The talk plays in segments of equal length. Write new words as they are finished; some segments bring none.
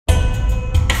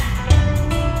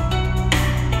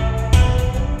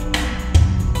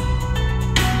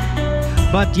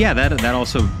But yeah, that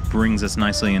also brings us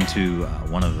nicely into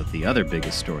one of the other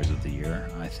biggest stories of the year,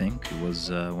 I think, was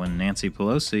when Nancy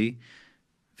Pelosi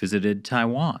visited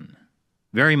Taiwan.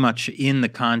 Very much in the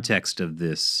context of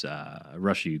this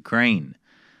Russia-Ukraine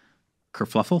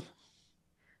kerfluffle.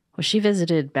 Well, she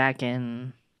visited back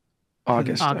in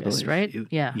August, right?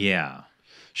 Yeah. Yeah.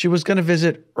 She was going to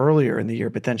visit earlier in the year,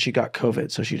 but then she got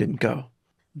COVID, so she didn't go.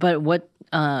 But what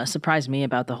surprised me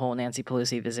about the whole Nancy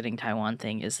Pelosi visiting Taiwan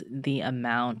thing is the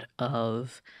amount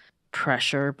of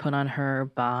pressure put on her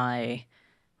by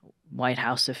White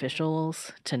House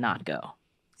officials to not go.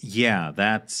 Yeah,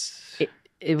 that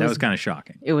was kind of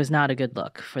shocking. It was not a good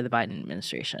look for the Biden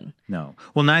administration. No.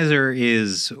 Well, neither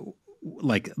is,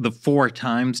 like, the 4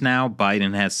 times now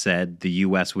Biden has said the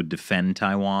U.S. would defend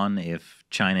Taiwan if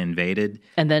China invaded.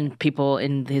 And then people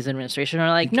in his administration are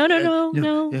like, no.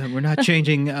 Yeah, we're not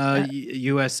changing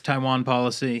U.S. Taiwan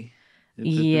policy.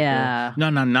 Yeah. No,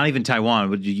 not even Taiwan,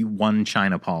 but one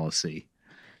China policy.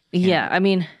 Yeah, I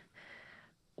mean,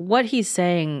 what he's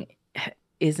saying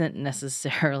isn't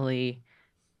necessarily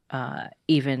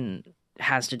even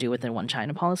has to do with the one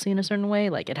China policy in a certain way.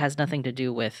 Like, it has nothing to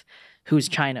do with who's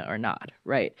China or not,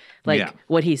 right? Like,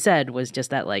 What he said was just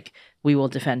that, like, we will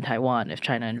defend Taiwan if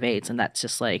China invades, and that's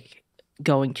just, like,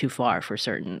 going too far for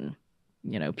certain,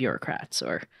 bureaucrats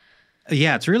or...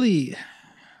 Yeah, it's really...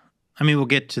 I mean, we'll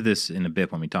get to this in a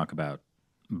bit when we talk about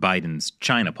Biden's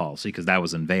China policy, because that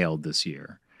was unveiled this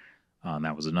year.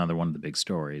 That was another one of the big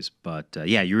stories. But,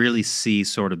 yeah, you really see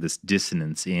sort of this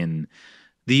dissonance in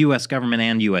the U.S. government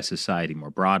and U.S. society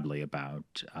more broadly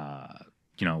about...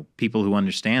 people who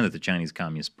understand that the Chinese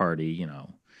Communist Party,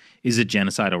 is a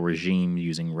genocidal regime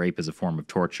using rape as a form of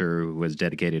torture, who has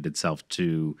dedicated itself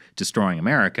to destroying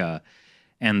America,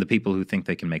 and the people who think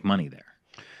they can make money there.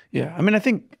 Yeah, I mean, I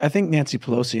think Nancy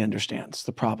Pelosi understands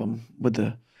the problem with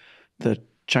the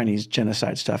Chinese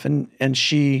genocide stuff, and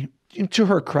she, to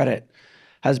her credit,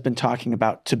 has been talking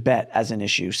about Tibet as an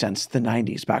issue since the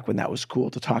 90s, back when that was cool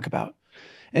to talk about,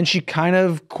 and she kind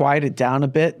of quieted down a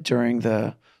bit during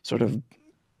the sort of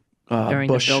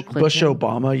Bush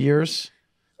Obama years.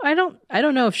 I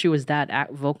don't know if she was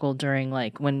that vocal during,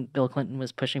 like, when Bill Clinton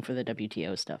was pushing for the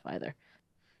WTO stuff either.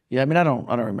 Yeah, I mean, I don't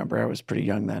remember. I was pretty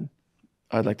young then.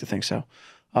 I'd like to think so.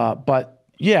 But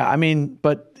yeah, I mean,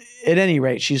 but at any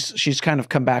rate, she's kind of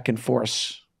come back in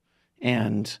force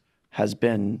and has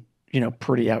been,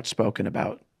 pretty outspoken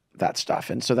about that stuff.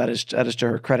 And so that is to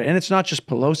her credit. And it's not just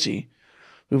Pelosi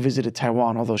who visited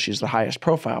Taiwan, although she's the highest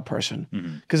profile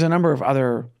person, because a number of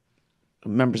other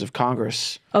members of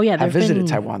Congress have visited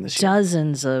Taiwan this year.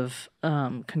 Dozens of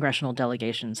congressional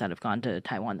delegations that have gone to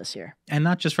Taiwan this year. And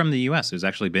not just from the U.S. There's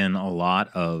actually been a lot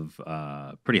of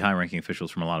pretty high-ranking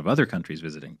officials from a lot of other countries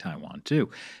visiting Taiwan, too.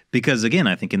 Because, again,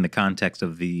 I think in the context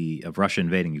of Russia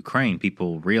invading Ukraine,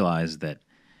 people realize that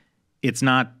it's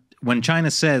not – when China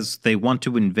says they want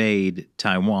to invade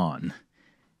Taiwan,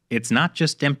 it's not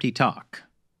just empty talk.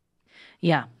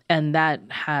 Yeah, and that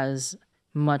has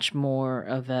much more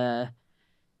of the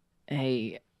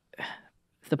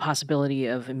possibility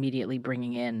of immediately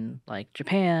bringing in, like,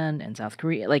 Japan and South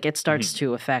Korea. Like, it starts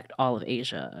to affect all of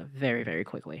Asia very, very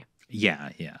quickly. Yeah.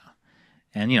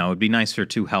 And, it'd be nicer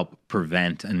to help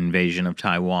prevent an invasion of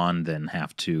Taiwan than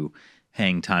have to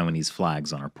hang Taiwanese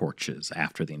flags on our porches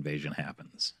after the invasion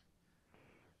happens.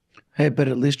 Hey, but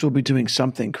at least we'll be doing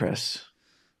something, Chris.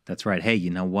 That's right. Hey, you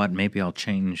know what? Maybe I'll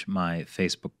change my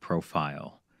Facebook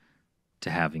profile to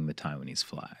having the Taiwanese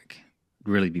flag.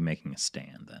 Really be making a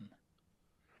stand then.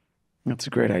 That's a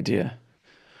great idea.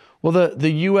 Well,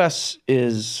 the U.S.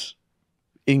 is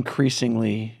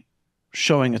increasingly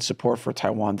showing its support for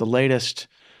Taiwan. The latest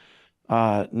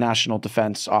National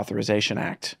Defense Authorization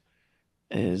Act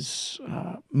is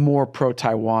more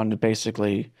pro-Taiwan,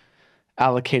 basically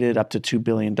allocated up to $2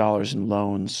 billion in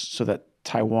loans so that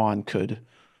Taiwan could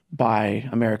buy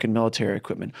American military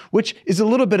equipment, which is a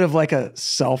little bit of like a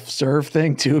self-serve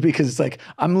thing too, because it's like,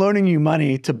 I'm loaning you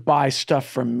money to buy stuff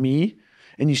from me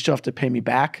and you still have to pay me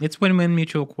back. It's win-win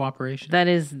mutual cooperation. That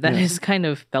is kind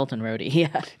of belt and roadie.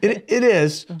 Yeah. It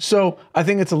is. So I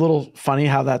think it's a little funny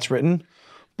how that's written,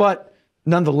 but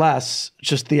nonetheless,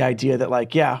 just the idea that,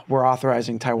 like, yeah, we're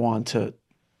authorizing Taiwan to,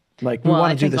 like, we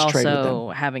want to do this trade with them.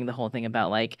 Also having the whole thing about,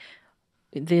 like,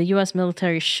 the U.S.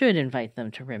 military should invite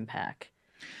them to RIMPAC.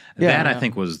 That, I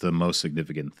think, was the most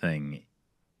significant thing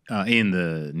in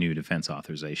the new Defense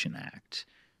Authorization Act.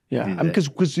 Yeah,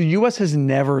 because the U.S. has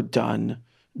never done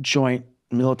joint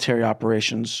military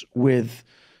operations with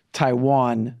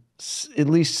Taiwan, at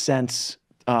least since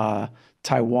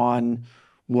Taiwan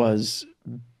was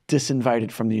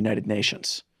disinvited from the United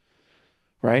Nations,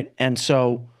 right? And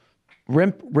so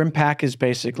RIMPAC is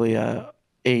basically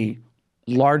a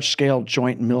large-scale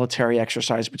joint military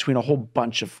exercise between a whole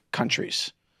bunch of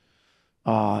countries.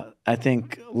 I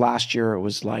think last year it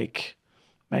was like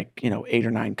 8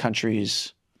 or 9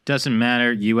 countries. Doesn't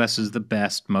matter. U.S. is the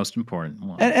best, most important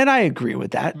one. And I agree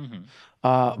with that.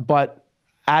 But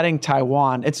adding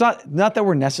Taiwan, it's not that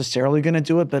we're necessarily going to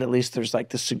do it, but at least there's like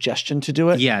the suggestion to do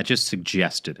it. Yeah, it just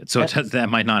suggested it. So that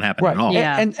might not happen at all.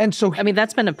 Yeah. And so, I mean,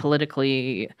 that's been a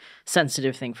politically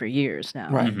sensitive thing for years now.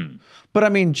 right. But I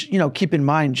mean, keep in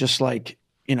mind, just like,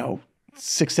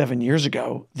 6-7 years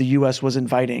ago, the U.S. was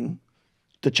inviting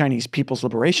the Chinese People's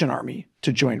Liberation Army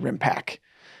to join RIMPAC.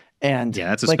 And yeah,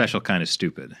 that's a special kind of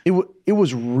stupid. It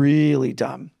was really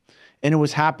dumb. And it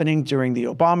was happening during the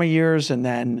Obama years. And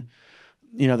then,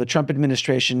 the Trump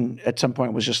administration at some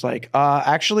point was just like,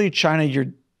 actually, China, you're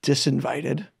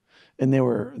disinvited. And they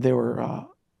were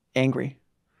angry.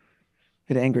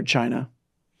 It angered China.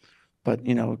 But,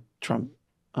 Trump,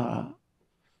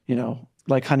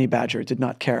 like Honey Badger, did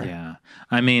not care. Yeah.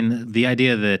 I mean, the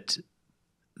idea that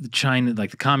China,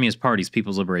 like the Communist Party's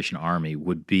People's Liberation Army,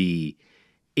 would be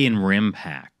in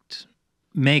RIMPAC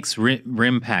makes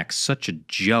RIMPAC such a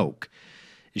joke.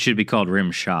 It should be called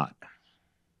RIMShot.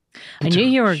 I knew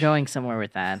you were going somewhere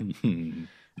with that.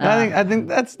 I think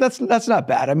that's not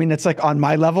bad. I mean, it's like on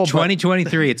my level.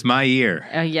 2023, it's my year.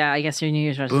 Yeah, I guess your New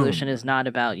Year's resolution is not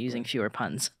about using fewer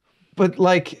puns. But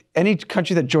like any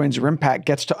country that joins RIMPAC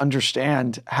gets to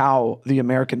understand how the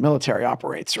American military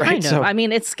operates, right? Kind of. So, I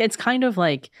mean, it's kind of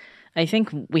like, I think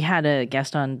we had a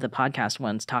guest on the podcast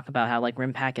once talk about how like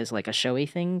RIMPAC is like a showy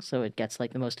thing, so it gets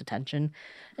like the most attention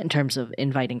in terms of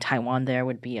inviting Taiwan there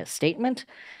would be a statement.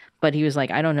 But he was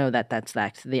like, I don't know that's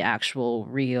the actual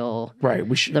real, right?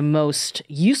 The most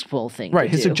useful thing. Right. To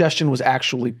His do. suggestion was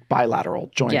actually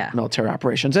bilateral joint military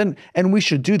operations, and we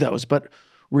should do those. But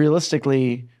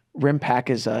realistically, RIMPAC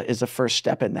is a first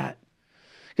step in that,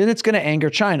 and it's going to anger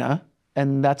China,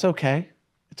 and that's okay.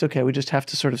 It's okay. We just have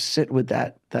to sort of sit with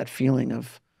that feeling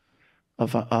of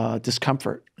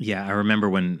discomfort. Yeah, I remember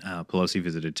when Pelosi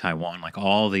visited Taiwan, like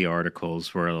all the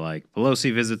articles were like,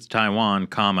 Pelosi visits Taiwan,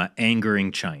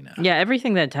 angering China. Yeah,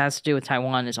 everything that has to do with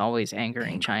Taiwan is always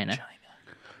angering China.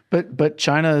 But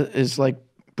China is like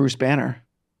Bruce Banner.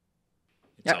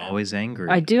 It's always angry.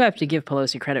 I do have to give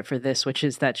Pelosi credit for this, which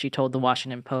is that she told the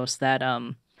Washington Post that,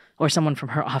 or someone from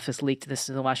her office leaked this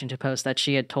to the Washington Post, that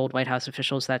she had told White House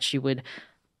officials that she would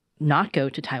not go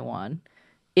to Taiwan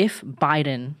if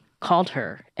Biden called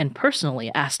her and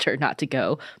personally asked her not to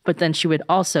go, but then she would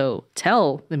also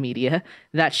tell the media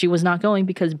that she was not going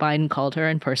because Biden called her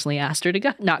and personally asked her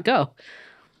to not go.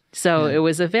 So it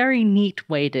was a very neat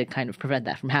way to kind of prevent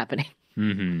that from happening.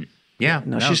 Mm-hmm. Yeah.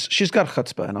 No, she's got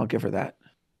chutzpah, and I'll give her that.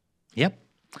 Yep.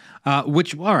 All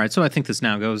right. So I think this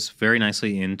now goes very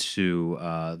nicely into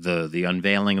the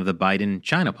unveiling of the Biden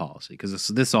China policy, because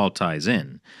this all ties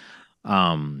in.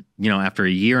 After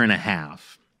a year and a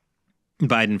half,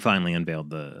 Biden finally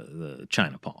unveiled the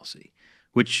China policy,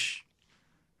 which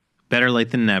better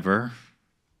late than never,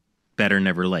 better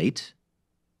never late.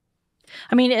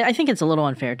 I mean, I think it's a little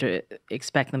unfair to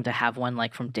expect them to have one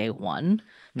like from day one,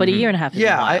 but a year and a half is a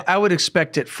while. I would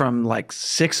expect it from like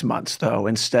 6 months though,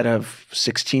 instead of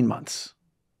 16 months.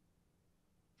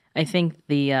 I think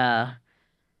it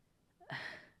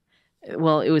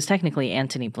was technically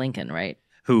Antony Blinken, right?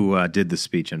 Who did the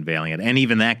speech unveiling it. And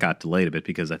even that got delayed a bit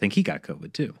because I think he got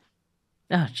COVID too.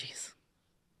 Oh, jeez.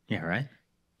 Yeah, right?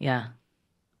 Yeah.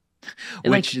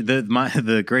 Which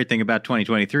the great thing about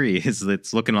 2023 is that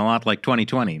it's looking a lot like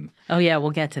 2020. Oh, yeah,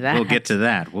 we'll get to that. We'll get to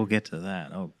that.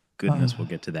 Oh, goodness, we'll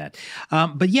get to that.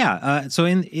 But yeah, so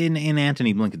in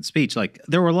Antony Blinken's speech, like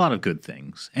there were a lot of good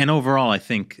things. And overall, I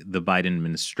think the Biden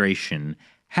administration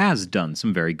has done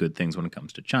some very good things when it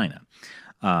comes to China.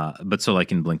 But so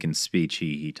like in Blinken's speech,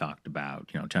 he talked about,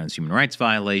 China's human rights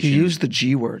violations. He used the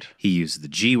G word.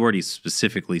 He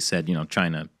specifically said,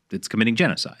 China, it's committing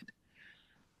genocide.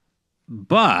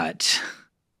 But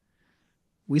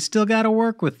we still got to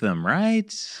work with them,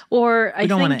 right? Or we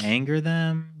don't want to anger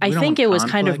them. I think it was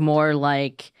kind of more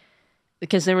like,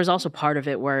 because there was also part of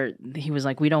it where he was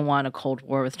like, we don't want a Cold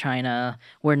War with China.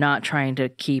 We're not trying to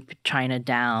keep China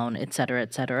down, et cetera,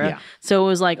 et cetera. Yeah. So it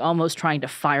was like almost trying to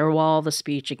firewall the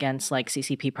speech against like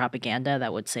CCP propaganda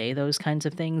that would say those kinds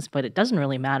of things. But it doesn't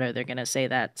really matter. They're going to say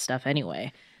that stuff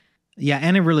anyway. Yeah,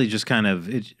 and it really just kind of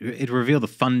it revealed the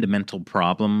fundamental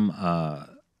problem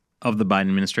of the Biden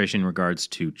administration in regards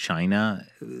to China,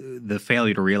 the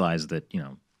failure to realize that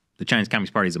the Chinese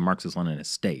Communist Party is a Marxist-Leninist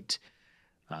state.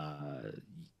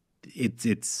 It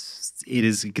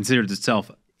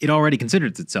already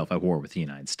considers itself at war with the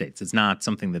United States. It's not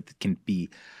something that can be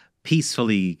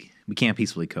we can't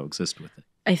peacefully coexist with it.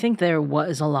 I think there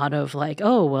was a lot of like,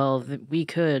 oh, well, we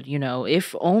could,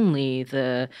 if only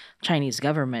the Chinese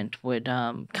government would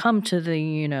come to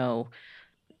the,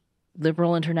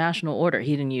 liberal international order.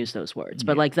 He didn't use those words,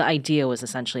 but like the idea was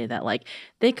essentially that like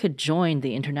they could join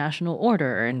the international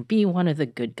order and be one of the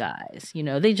good guys.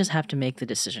 They just have to make the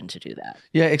decision to do that.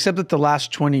 Yeah, except that the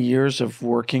last 20 years of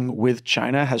working with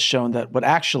China has shown that what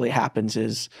actually happens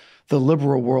is the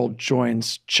liberal world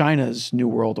joins China's New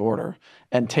World Order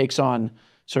and takes on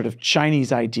sort of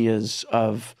Chinese ideas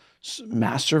of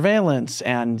mass surveillance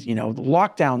and, the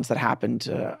lockdowns that happened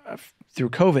through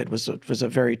COVID was a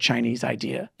very Chinese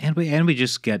idea. And we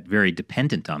just get very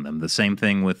dependent on them. The same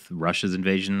thing with Russia's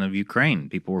invasion of Ukraine.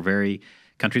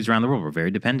 Countries around the world were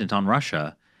very dependent on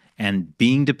Russia. And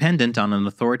being dependent on an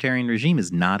authoritarian regime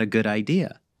is not a good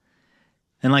idea.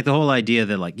 And like the whole idea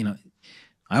that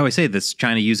I always say this,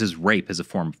 China uses rape as a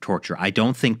form of torture. I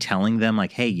don't think telling them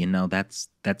like, hey,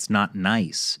 that's not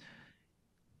nice.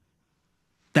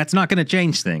 That's not going to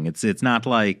change things. It's not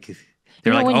like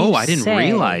they're like, oh, I didn't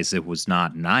realize it was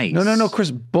not nice. No,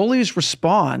 Chris. Bullies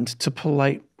respond to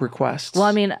polite requests. Well,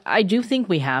 I mean, I do think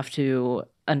we have to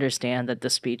understand that the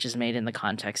speech is made in the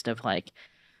context of like,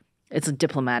 it's a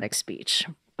diplomatic speech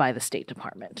by the State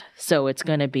Department. So it's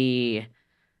going to be...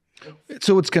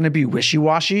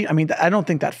 wishy-washy? I mean, I don't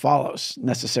think that follows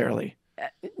necessarily.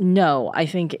 No, I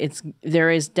think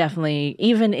there is definitely,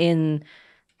 even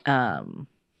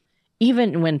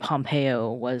when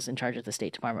Pompeo was in charge of the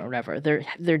State Department or whatever,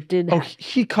 there did... Oh,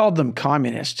 he called them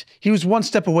communist. He was one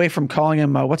step away from calling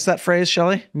him, what's that phrase,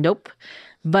 Shelley? Nope.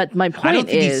 But my point is... I don't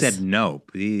think he said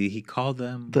nope. He called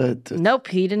them... Nope,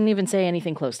 he didn't even say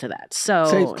anything close to that.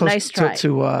 So, nice try.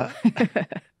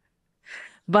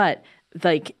 But,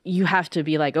 like, you have to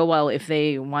be like, oh, well, if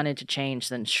they wanted to change,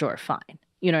 then sure, fine.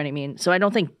 You know what I mean? So I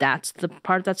don't think that's the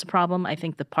part that's the problem. I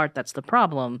think the part that's the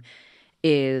problem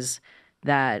is...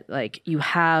 that like you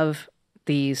have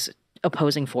these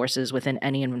opposing forces within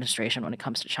any administration when it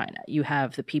comes to China. You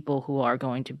have the people who are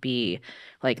going to be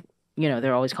like,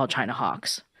 they're always called China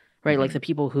hawks, right? Mm-hmm. Like the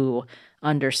people who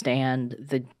understand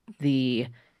the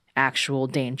actual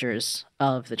dangers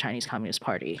of the Chinese Communist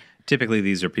Party. Typically,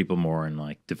 these are people more in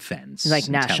like defense, like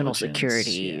national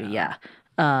security. Yeah.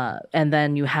 And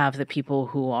then you have the people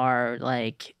who are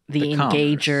like the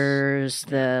engagers,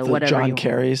 the whatever. John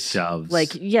Kerry's. Like,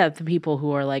 yeah, the people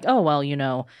who are like, oh,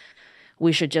 well,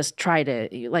 we should just try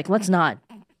to, like, let's not,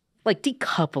 like,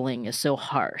 decoupling is so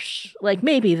harsh. Like,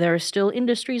 maybe there are still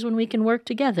industries when we can work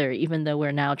together, even though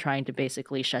we're now trying to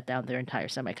basically shut down their entire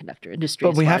semiconductor industry.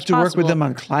 But we have to work with them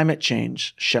on climate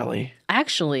change, Shelley.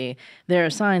 Actually, there are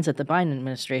signs that the Biden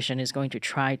administration is going to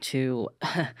try to...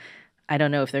 I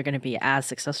don't know if they're going to be as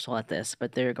successful at this,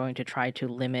 but they're going to try to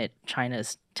limit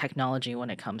China's technology when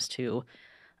it comes to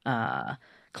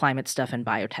climate stuff and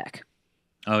biotech.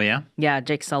 Oh, yeah? Yeah,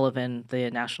 Jake Sullivan,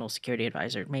 the national security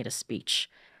advisor, made a speech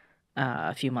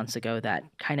a few months ago that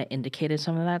kind of indicated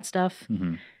some of that stuff.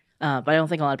 Mm-hmm. But I don't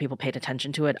think a lot of people paid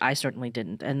attention to it. I certainly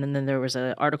didn't. And then there was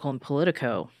an article in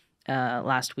Politico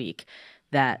last week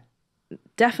that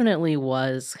definitely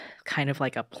was kind of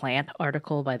like a plant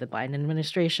article by the Biden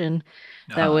administration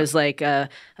that was like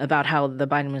about how the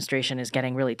Biden administration is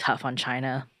getting really tough on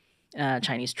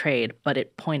Chinese trade, but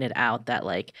it pointed out that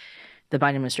like the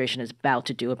Biden administration is about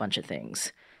to do a bunch of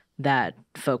things that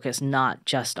focus not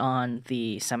just on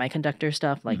the semiconductor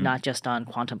stuff, like not just on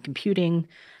quantum computing.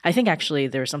 I think actually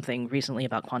there was something recently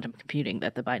about quantum computing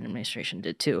that the Biden administration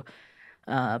did too,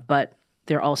 but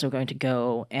they're also going to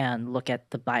go and look at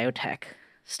the biotech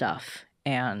stuff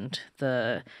and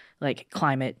the like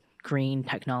climate green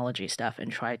technology stuff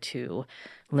and try to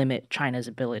limit China's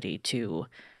ability to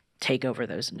take over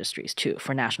those industries too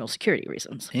for national security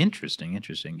reasons. Interesting.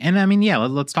 And I mean, yeah,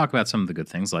 let's talk about some of the good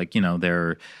things. Like,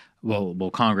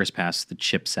 Congress passed the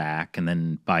CHIPS Act, and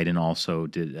then Biden also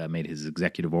made his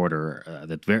executive order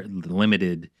that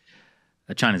limited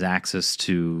China's access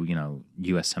to,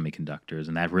 U.S. semiconductors,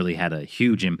 and that really had a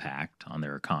huge impact on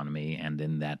their economy and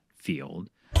in that field.